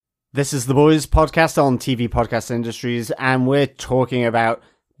This is The Boys podcast on TV Podcast Industries, and we're talking about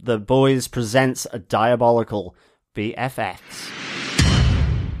The Boys Presents a Diabolical BFFs.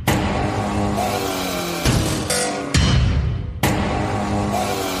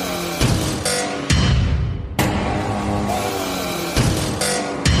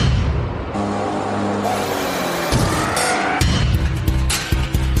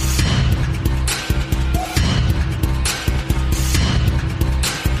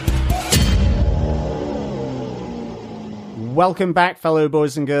 Welcome back, fellow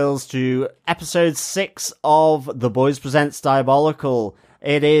boys and girls, to episode 6 of The Boys Presents Diabolical.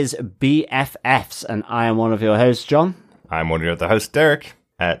 It is BFFs, and I am one of your hosts, John. I'm one of your other hosts, Derek.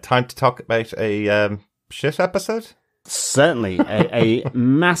 Time to talk about a shit episode? Certainly, a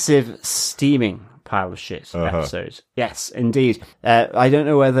massive, steaming pile of shit episode. Yes, indeed. I don't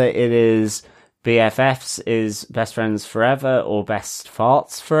know whether it is BFFs is Best Friends Forever, or Best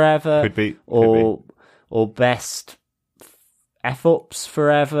Farts Forever. Could be. Or Best F-ups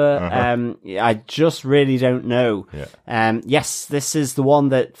forever. I just really don't know. Yes, this is the one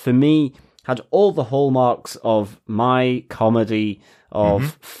that, for me, had all the hallmarks of my comedy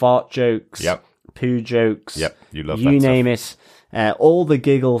of fart jokes, poo jokes, you love you that name stuff. it. All the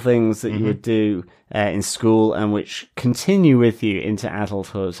giggle things that you would do in school and which continue with you into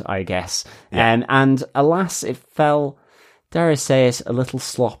adulthood, I guess. And alas, it fell, dare I say it, a little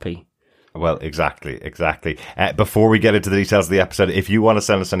sloppy. Well, exactly. Before we get into the details of the episode, if you want to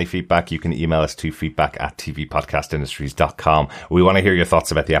send us any feedback, you can email us to feedback@tvpodcastindustries.com. We want to hear your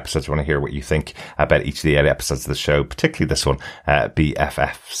thoughts about the episodes. We want to hear what you think about each of the 8 episodes of the show, particularly this one,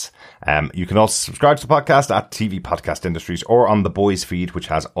 BFFs. You can also subscribe to the podcast at TV Podcast Industries or on the Boys feed, which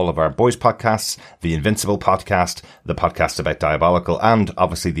has all of our Boys podcasts, the Invincible podcast, the podcast about Diabolical, and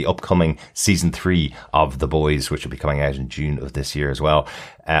obviously the upcoming season 3 of The Boys, which will be coming out in June of this year as well.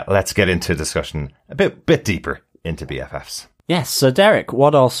 Let's get into a discussion a bit deeper into BFFs. Yes, so Derek,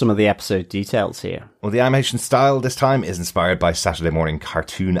 what are some of the episode details here? Well, the animation style this time is inspired by Saturday morning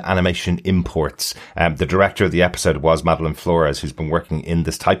cartoon animation imports. The director of the episode was Madeline Flores, who's been working in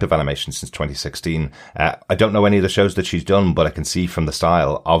this type of animation since 2016. I don't know any of the shows that she's done, but I can see from the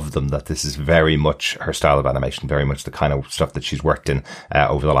style of them that this is very much her style of animation, very much the kind of stuff that she's worked in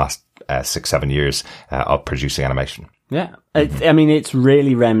over the last 6-7 years of producing animation. Yeah, I mean, it's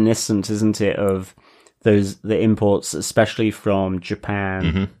really reminiscent, isn't it, of the imports, especially from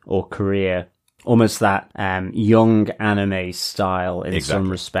Japan or Korea, almost that young anime style in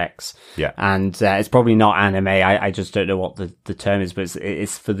some respects. Yeah, and it's probably not anime. I just don't know what the term is, but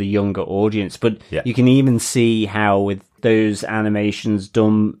it's for the younger audience. But you can even see how with those animations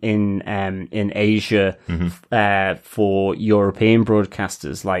done in Asia for European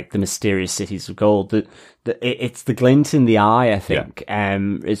broadcasters, like the Mysterious Cities of Gold, that it's the glint in the eye, I think.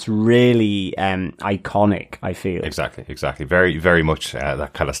 It's really iconic, I feel. Exactly. Very, very much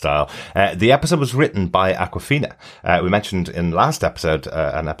that kind of style. The episode was written by Awkwafina. We mentioned in last episode,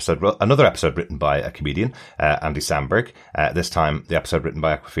 another episode written by a comedian, Andy Samberg. This time, the episode written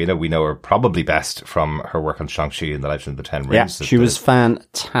by Awkwafina. We know her probably best from her work on Shang-Chi and the Legend of the Ten Rings. Yeah, she was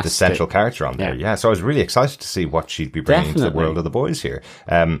fantastic. The central character on there. Yeah, so I was really excited to see what she'd be bringing to the world of The Boys here.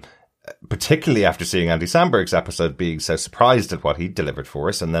 Particularly after seeing Andy Samberg's episode, being so surprised at what he delivered for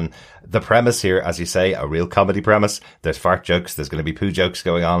us. And then the premise here, as you say, a real comedy premise. There's fart jokes, there's going to be poo jokes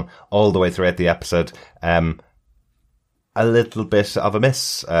going on all the way throughout the episode. A little bit of a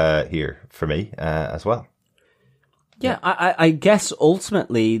miss here for me as well. Yeah, I guess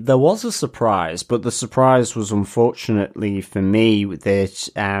ultimately there was a surprise, but the surprise was unfortunately for me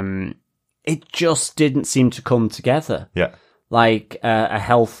that it just didn't seem to come together. Yeah. Like a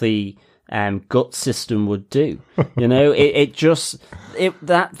healthy gut system would do. You know,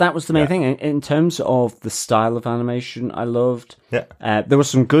 that was the main thing. In terms of the style of animation, I loved. Yeah. There were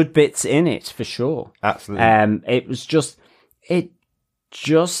some good bits in it, for sure. Absolutely. It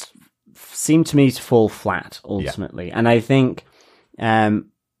just seemed to me to fall flat, ultimately. Yeah. And I think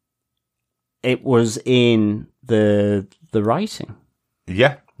it was in the writing.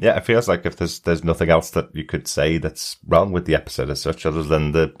 Yeah, it feels like if there's nothing else that you could say that's wrong with the episode as such, other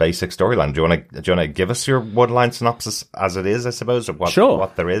than the basic storyline. Do you want to give us your one-line synopsis as it is, I suppose, of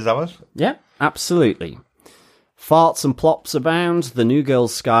what there is of it? Yeah, absolutely. Farts and plops abound. The new girl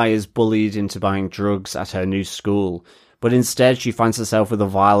Sky is bullied into buying drugs at her new school, but instead she finds herself with a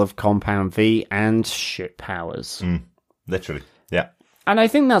vial of Compound V and shit powers. Literally, yeah. And I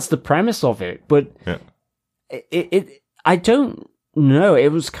think that's the premise of it, but I don't. No,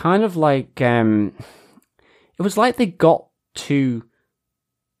 it was kind of like it was like they got to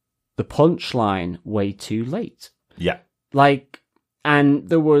the punchline way too late. Yeah. Like And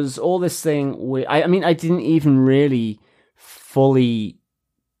there was all this thing with, I mean, I didn't even really fully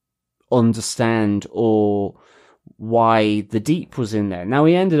understand or why the Deep was in there. Now,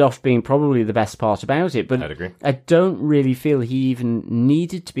 he ended off being probably the best part about it, but I'd agree. I don't really feel he even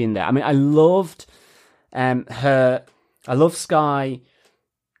needed to be in there. I mean, I loved I love Skye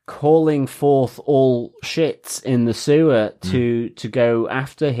calling forth all shits in the sewer to go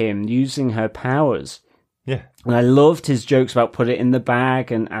after him using her powers. Yeah. And I loved his jokes about put it in the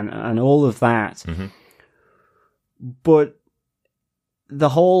bag and all of that. Mm-hmm. But the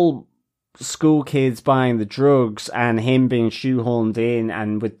whole school kids buying the drugs and him being shoehorned in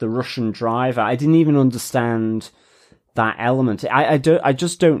and with the Russian driver, I didn't even understand that element. I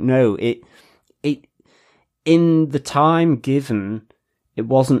just don't know. It in the time given, it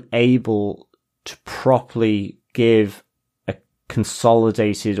wasn't able to properly give a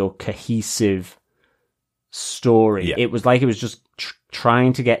consolidated or cohesive story. Yeah. It was like it was just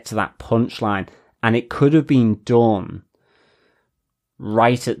trying to get to that punchline, and it could have been done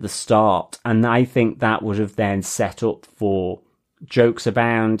right at the start, and I think that would have then set up for jokes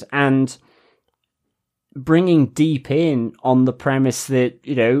abound and bringing Deep in on the premise that,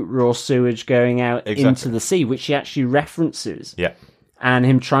 you know, raw sewage going out into the sea, which he actually references. Yeah. And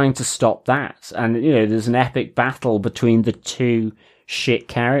him trying to stop that. And, you know, there's an epic battle between the two shit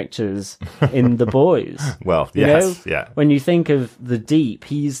characters in The Boys. Well, you yes, know? yeah. When you think of the Deep,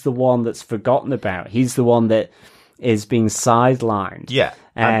 he's the one that's forgotten about. He's the one that is being sidelined. Yeah.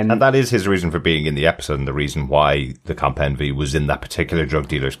 And that is his reason for being in the episode, and the reason why the Compound V was in that particular drug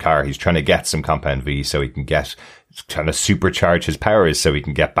dealer's car. He's trying to get some Compound V so he can trying to supercharge his powers so he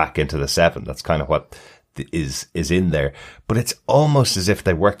can get back into the Seven. That's kind of what is in there. But it's almost as if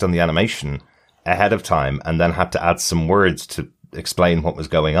they worked on the animation ahead of time and then had to add some words to explain what was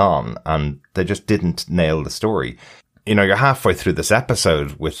going on, and they just didn't nail the story. You know, you're halfway through this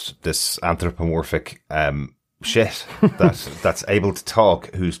episode with this anthropomorphic shit that's able to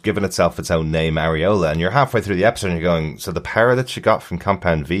talk, who's given itself its own name, Areola, and you're halfway through the episode and you're going, so the power that she got from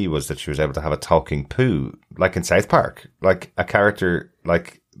Compound V was that she was able to have a talking poo, like in South Park, like a character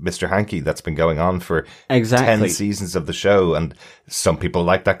like Mr. Hanky that's been going on for 10 seasons of the show, and some people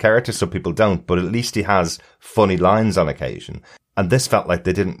like that character, some people don't, but at least he has funny lines on occasion. And this felt like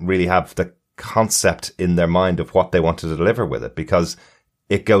they didn't really have the concept in their mind of what they wanted to deliver with it, because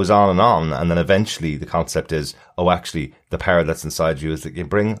it goes on, and then eventually the concept is, oh, actually, the power that's inside you is that you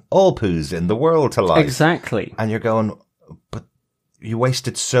bring all poos in the world to life. Exactly. And you're going, but you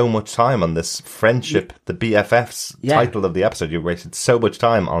wasted so much time on this friendship, the BFF's title of the episode. You wasted so much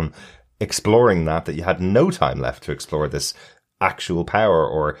time on exploring that you had no time left to explore this actual power,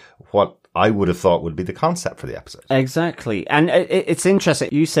 or what I would have thought would be the concept for the episode. Exactly. And it's interesting.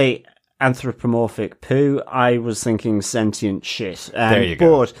 You say anthropomorphic poo, I was thinking sentient shit. There you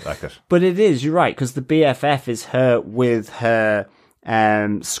go. Like it. But it is, you're right, because the BFF is her with her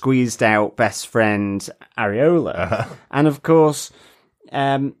squeezed out best friend Areola. Uh-huh. And of course,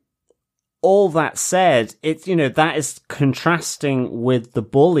 all that said, it's, you know, that is contrasting with the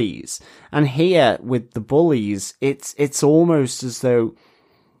bullies. And here with the bullies, it's almost as though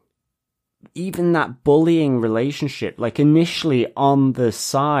even that bullying relationship, like initially on the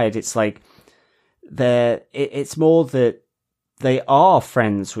side, it's like it's more that they are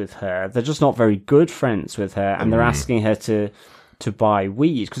friends with her. They're just not very good friends with her, and they're asking her to buy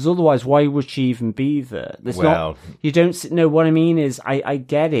weed, because otherwise, why would she even be there? You don't know what I mean. Is I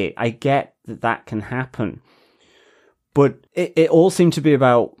get it. I get that can happen, but it all seemed to be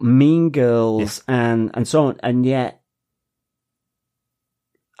about Mean Girls and so on, and yet.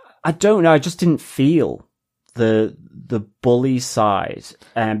 I don't know. I just didn't feel the bully side,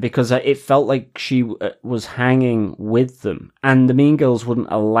 because it felt like she was hanging with them, and the Mean Girls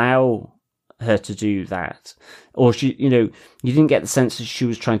wouldn't allow her to do that. Or she, you know, you didn't get the sense that she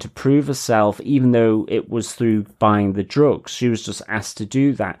was trying to prove herself, even though it was through buying the drugs. She was just asked to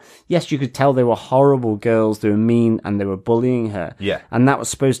do that. Yes, you could tell they were horrible girls, they were mean, and they were bullying her. Yeah, and that was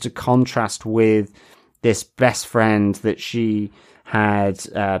supposed to contrast with this best friend that she had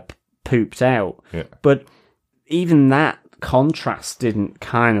pooped out. Yeah. But even that contrast didn't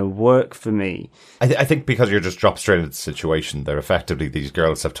kind of work for me. I think because you're just dropped straight into the situation, they're effectively, these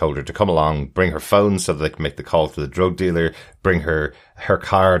girls have told her to come along, bring her phone so that they can make the call to the drug dealer, bring her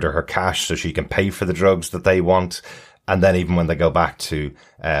card or her cash so she can pay for the drugs that they want. And then even when they go back to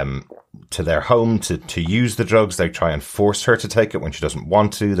their home to use the drugs, they try and force her to take it when she doesn't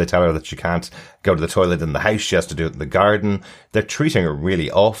want to. They tell her that she can't go to the toilet in the house. She has to do it in the garden. They're treating her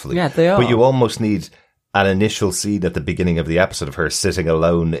really awfully. Yeah, they are. But you almost need an initial scene at the beginning of the episode of her sitting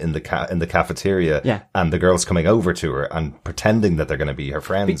alone in the cafeteria, and the girls coming over to her and pretending that they're going to be her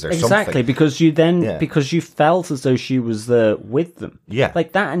friends or something. Exactly, because because you felt as though she was there with them. Yeah.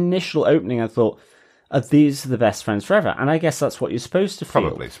 Like that initial opening, I thought, these are the best friends forever. And I guess that's what you're supposed to feel.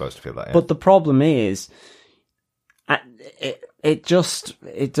 Probably supposed to feel that, yeah. But the problem is, it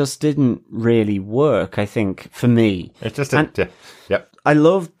just didn't really work, I think, for me. It just didn't, Yep. I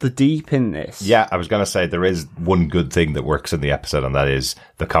loved the Deep in this. Yeah, I was going to say there is one good thing that works in the episode, and that is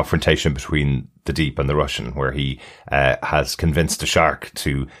the confrontation between the Deep and the Russian, where he has convinced the shark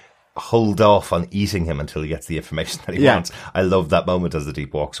to hold off on eating him until he gets the information that he wants. I love that moment as the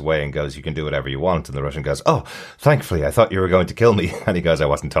Deep walks away and goes, "You can do whatever you want." And the Russian goes, "Oh, thankfully, I thought you were going to kill me." And he goes, "I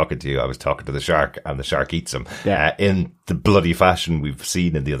wasn't talking to you. I was talking to the shark," and the shark eats him in the bloody fashion we've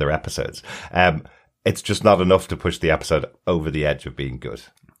seen in the other episodes. It's just not enough to push the episode over the edge of being good.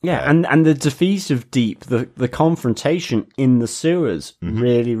 Yeah, and the defeat of Deep, the confrontation in the sewers,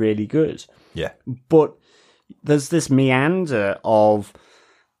 really, really good. Yeah. But there's this meander of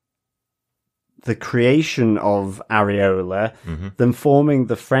the creation of Areola, them forming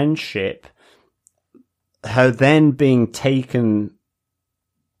the friendship, her then being taken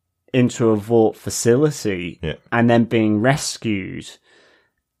into a Vought facility, and then being rescued,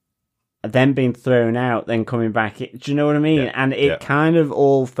 then being thrown out, then coming back. Do you know what I mean? Yeah. And it kind of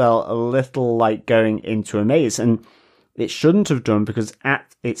all felt a little like going into a maze, and it shouldn't have done, because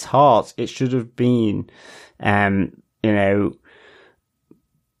at its heart, it should have been,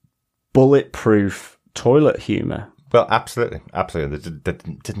 bulletproof toilet humor. Well, absolutely.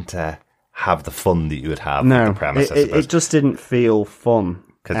 That didn't have the fun that you would have with the premise. It just didn't feel fun.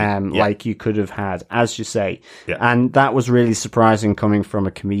 Like you could have had, as you say. Yeah. And that was really surprising coming from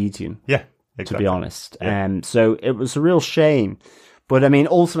a comedian. Yeah, exactly. To be honest. Yeah. So it was a real shame. But I mean,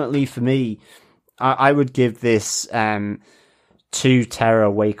 ultimately for me, I would give this 2 terror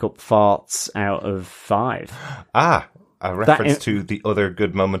wake up farts out of 5. A reference to the other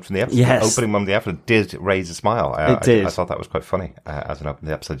good moment from the episode. Yes. The opening moment of the episode did raise a smile. It did. I thought that was quite funny as an opening of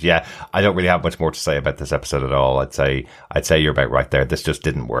the episode. Yeah, I don't really have much more to say about this episode at all. I'd say you're about right there. This just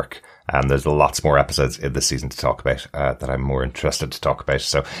didn't work. And there's lots more episodes in this season to talk about that I'm more interested to talk about.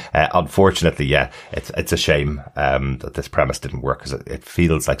 So, unfortunately, it's a shame that this premise didn't work, because it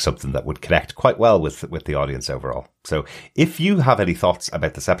feels like something that would connect quite well with the audience overall. So, if you have any thoughts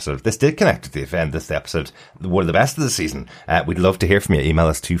about this episode, if this did connect with the event, this episode, one of the best of the season, we'd love to hear from you. Email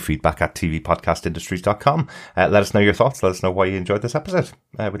us to feedback@tvpodcastindustries.com. Let us know your thoughts. Let us know why you enjoyed this episode.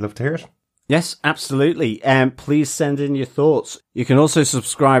 We'd love to hear it. Yes, absolutely. Please send in your thoughts. You can also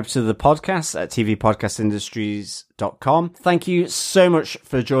subscribe to the podcast at tvpodcastindustries.com. Thank you so much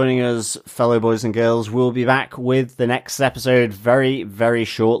for joining us, fellow boys and girls. We'll be back with the next episode very, very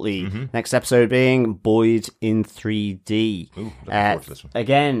shortly. Next episode being Boyd in 3D. Ooh, looking forward to this one.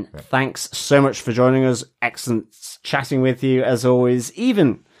 Again, thanks so much for joining us. Excellent chatting with you, as always,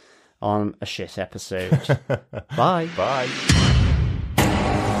 even on a shit episode. Bye. Bye.